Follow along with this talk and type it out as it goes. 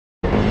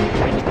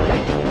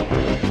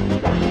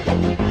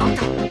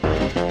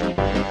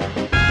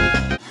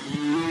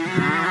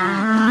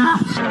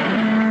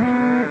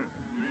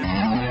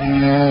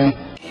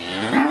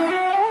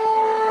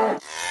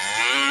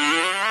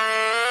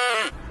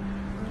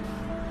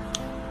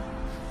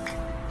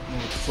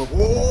So,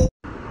 oh.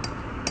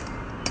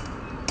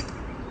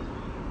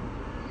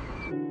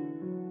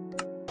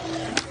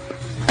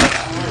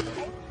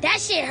 That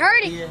shit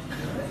hurting. Yeah.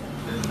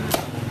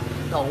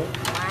 Đủ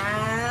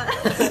quá.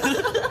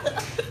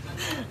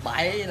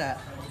 Bảy nè,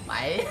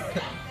 bảy.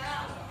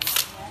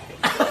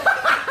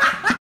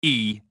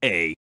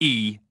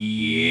 E-A-E,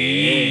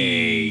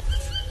 yay.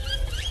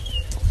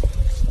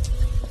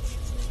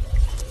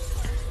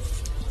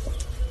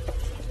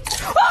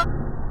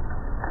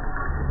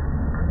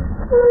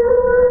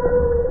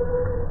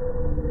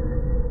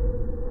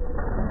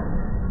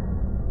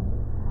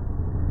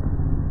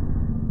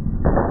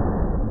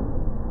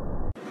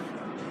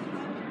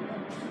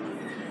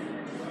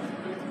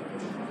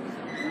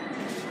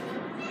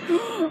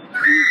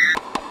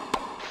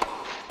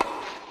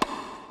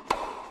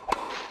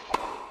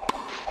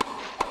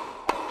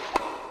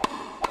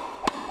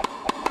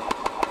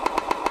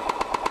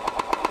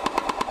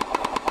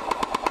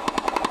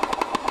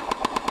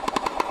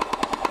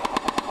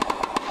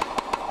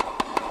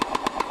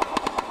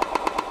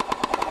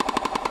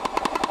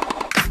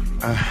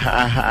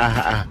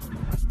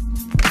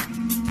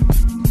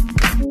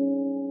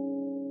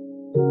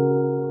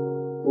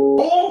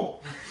 Oh!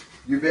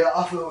 You better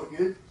I feel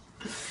good.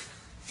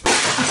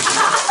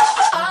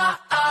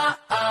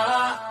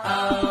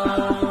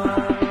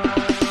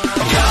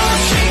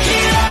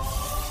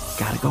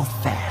 Gotta go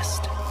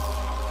fast.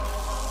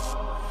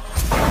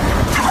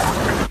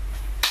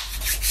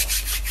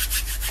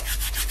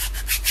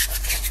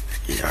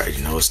 You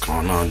already know what's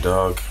going on,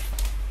 dog.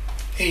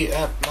 Hey,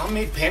 Mom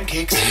made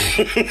pancakes.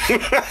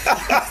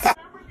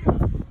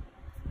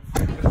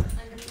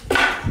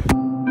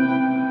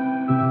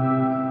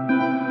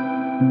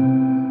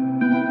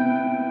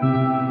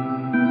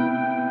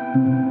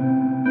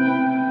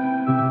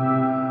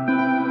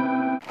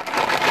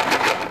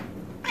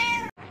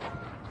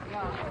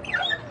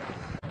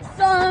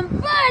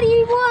 Somebody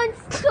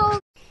wants to.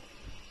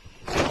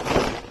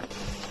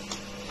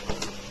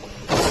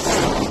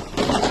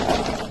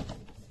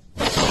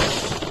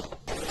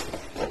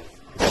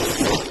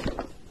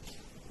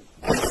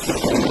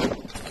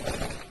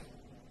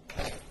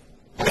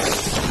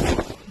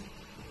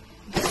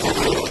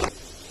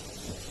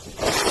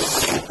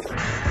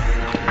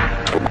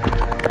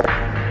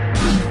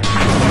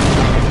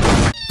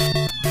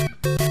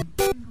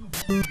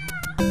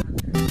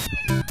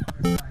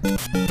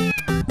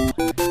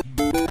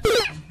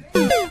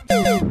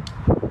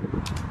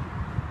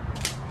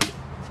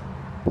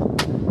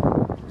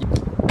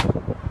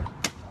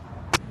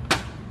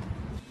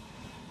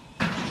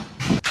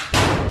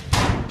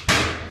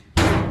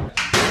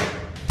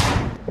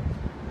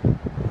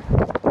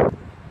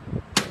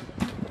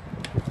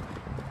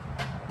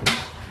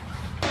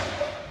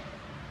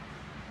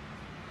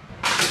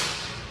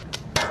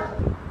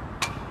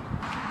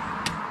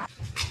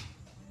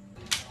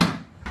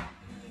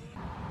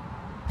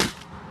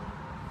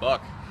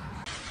 Buck.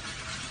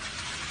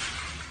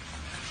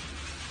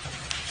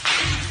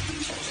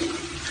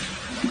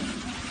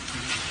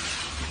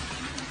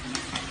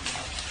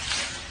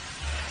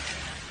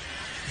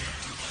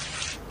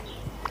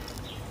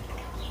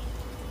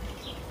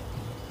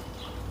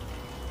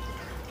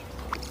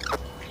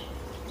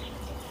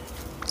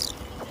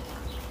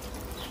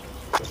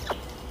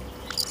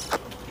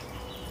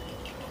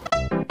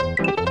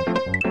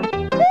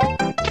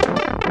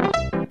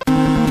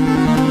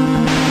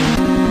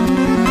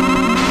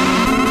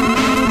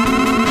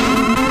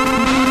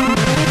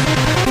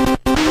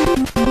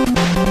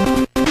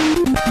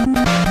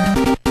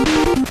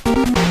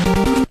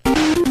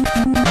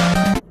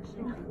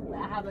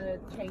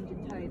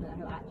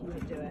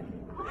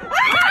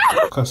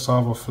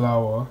 Cassava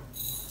flour,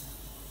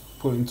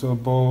 put into a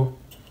bowl,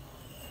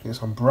 get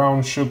some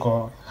brown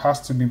sugar,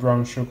 has to be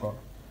brown sugar.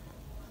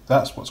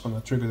 That's what's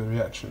gonna trigger the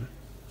reaction.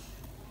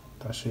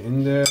 Dash it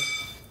in there,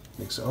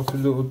 mix it up a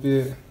little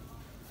bit.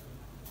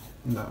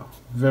 Now,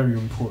 very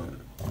important,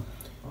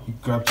 you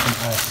grab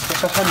some ice,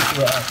 just a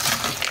handful of ice.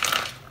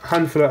 A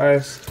handful of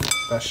ice,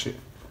 dash it.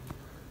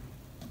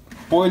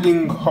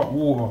 Boiling hot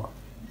water,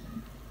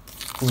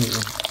 pour it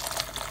in.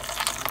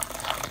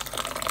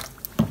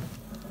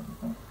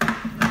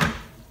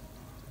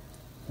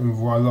 And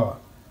voila,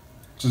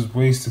 just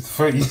wasted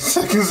 30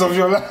 seconds of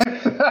your life.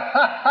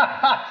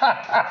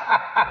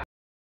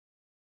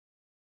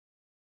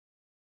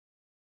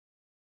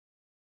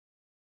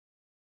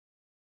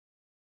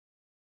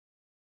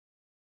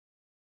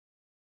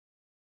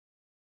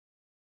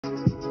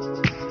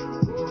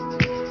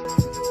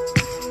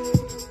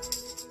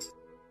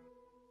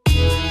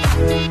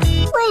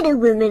 Why do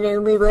women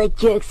only like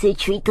jerks who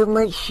treat them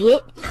like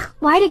shit?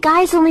 Why do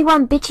guys only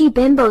want bitchy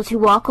bimbos who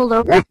walk all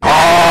over?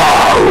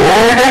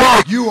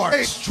 You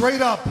are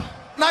straight up.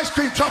 Nice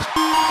cream chops.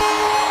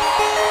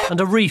 And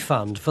a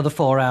refund for the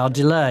 4-hour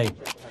delay.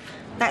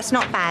 That's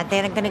not bad.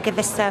 They're going to give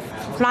us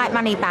flight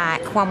money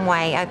back one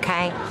way,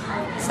 okay?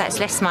 So that's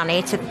less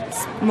money to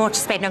more to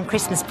spend on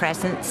Christmas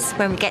presents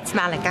when we get to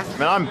Malaga. I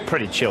mean, I'm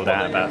pretty chilled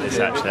out about this,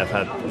 actually. I've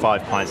had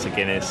 5 pints of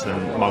Guinness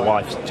and my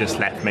wife's just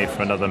left me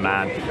for another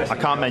man. I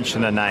can't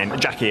mention her name.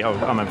 Jackie, oh,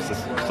 I'm so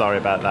sorry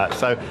about that.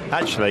 So,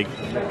 actually,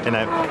 you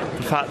know,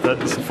 the fact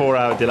that it's a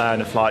 4-hour delay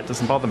on a flight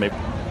doesn't bother me.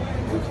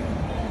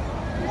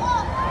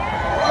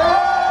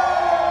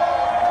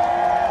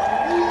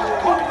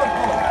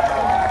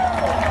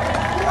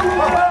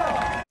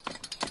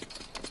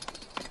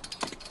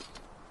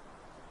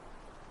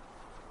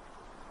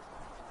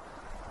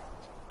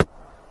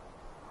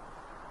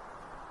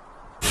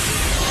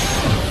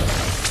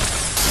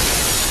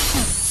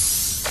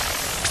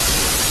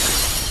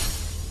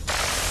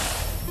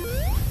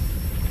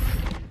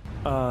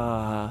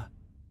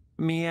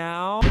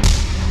 Meow.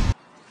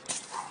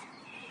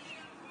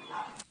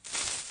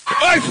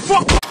 Hey,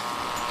 fuck!